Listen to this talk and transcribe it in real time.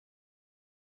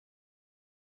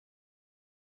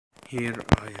Here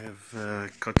I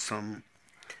have cut some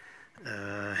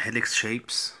helix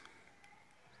shapes.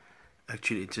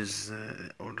 Actually it is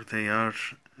or they are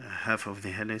half of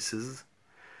the helices,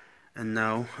 and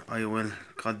now I will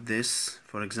cut this,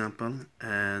 for example,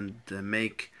 and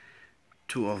make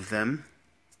two of them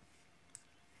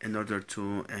in order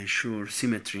to ensure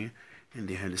symmetry in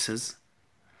the helices.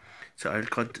 So I'll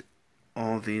cut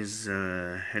all these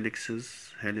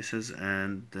helices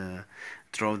and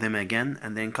draw them again,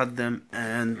 and then cut them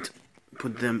and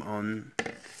put them on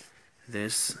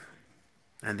this,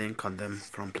 and then cut them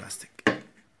from plastic.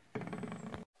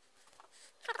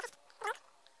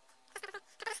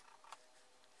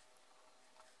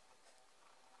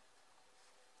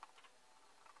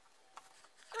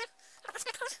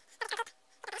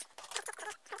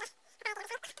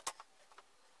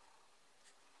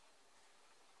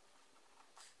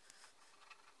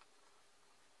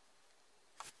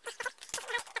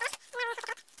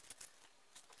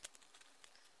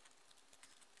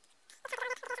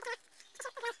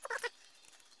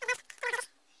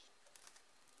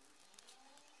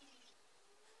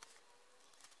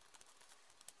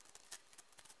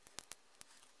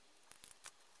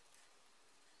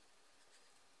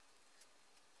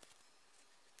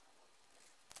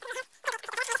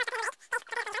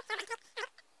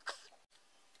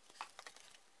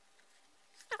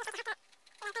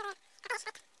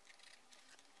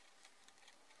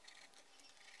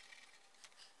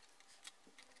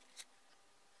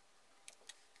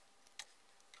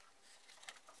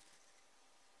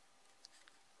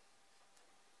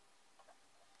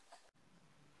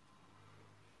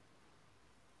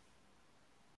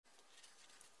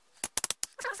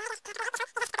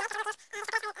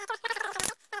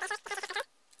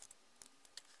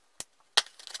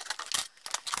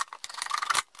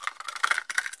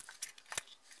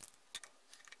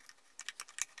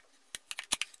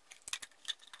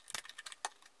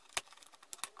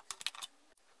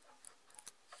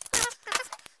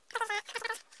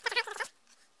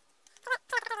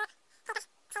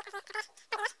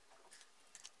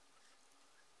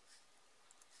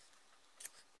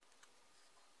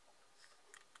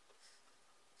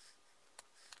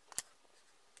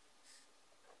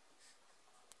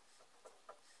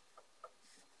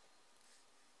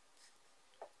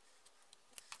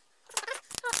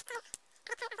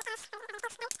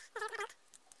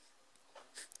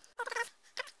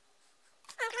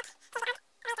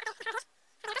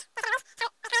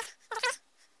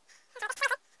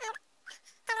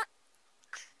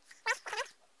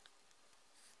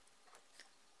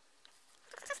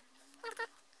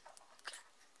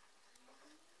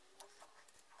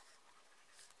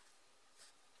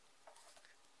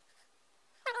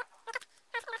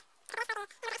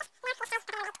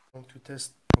 To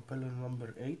test propeller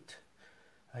number 8.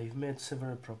 I've made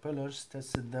several propellers,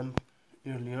 tested them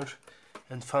earlier,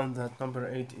 and found that number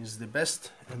 8 is the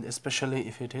best, and especially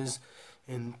if it is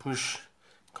in push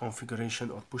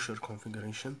configuration or pusher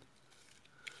configuration.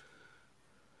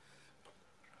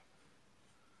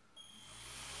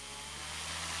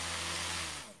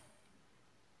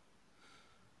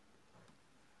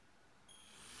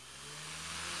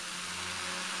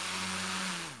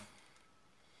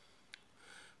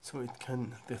 So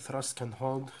the thrust can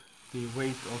hold the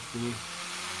weight of the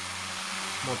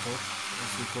motor,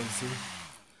 as you can see.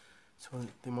 So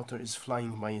the motor is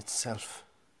flying by itself.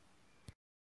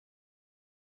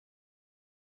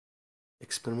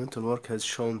 Experimental work has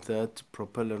shown that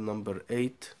propeller number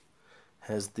 8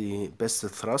 has the best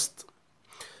thrust,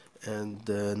 and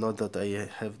note that I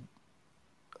have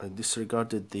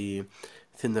disregarded the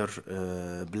thinner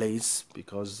blades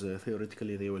because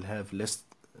theoretically they will have less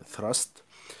thrust.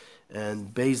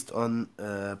 And based on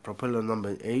propeller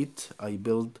number 8, I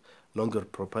build longer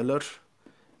propeller.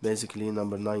 Basically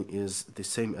number 9 is the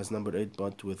same as number 8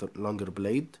 but with a longer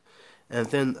blade, and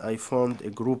then I formed a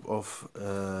group of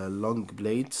long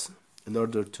blades in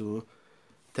order to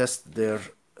test their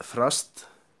thrust,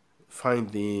 find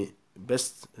the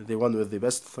one with the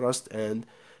best thrust, and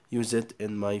use it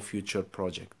in my future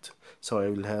project. So I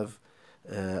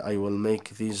will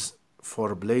make these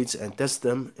 4 blades and test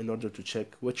them in order to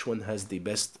check which one has the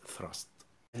best thrust.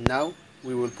 And now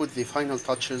we will put the final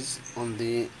touches on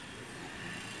the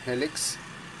helix.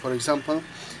 For example,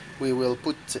 we will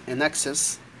put an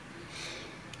axis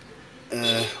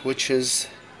which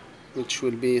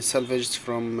will be salvaged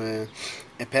from a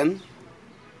pen.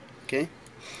 Okay,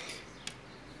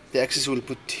 the axis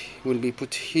will be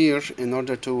put here in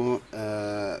order to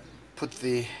put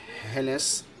the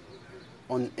helice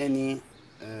on any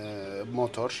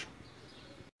motor.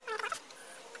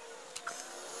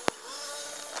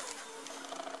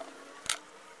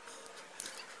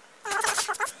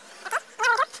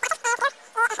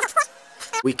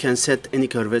 We can set any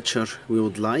curvature we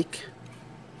would like,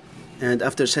 and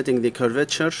after setting the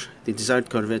curvature, the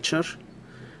desired curvature,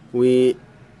 we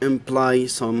apply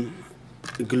some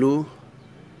glue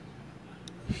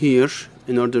here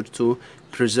in order to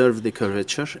preserve the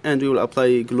curvature, and we will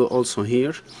apply glue also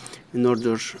here in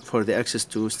order for the axis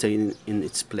to stay in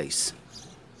its place.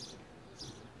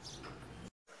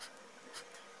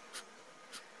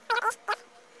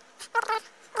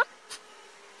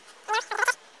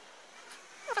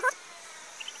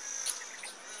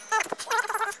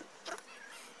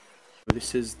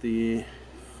 This is the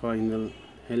final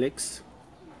helix.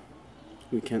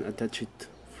 We can attach it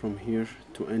from here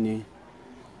to any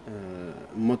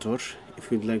motor if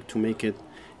we'd like to make it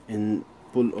in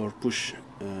pull or push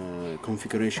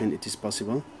configuration. It is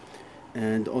possible,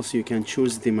 and also you can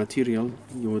choose the material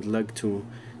you would like to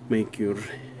make your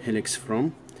helix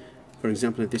from. For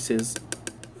example, this is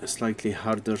a slightly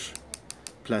harder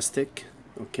plastic.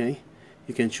 Okay,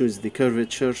 you can choose the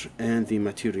curvature and the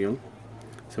material,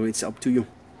 so it's up to you.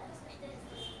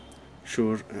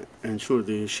 Ensure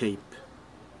the shape.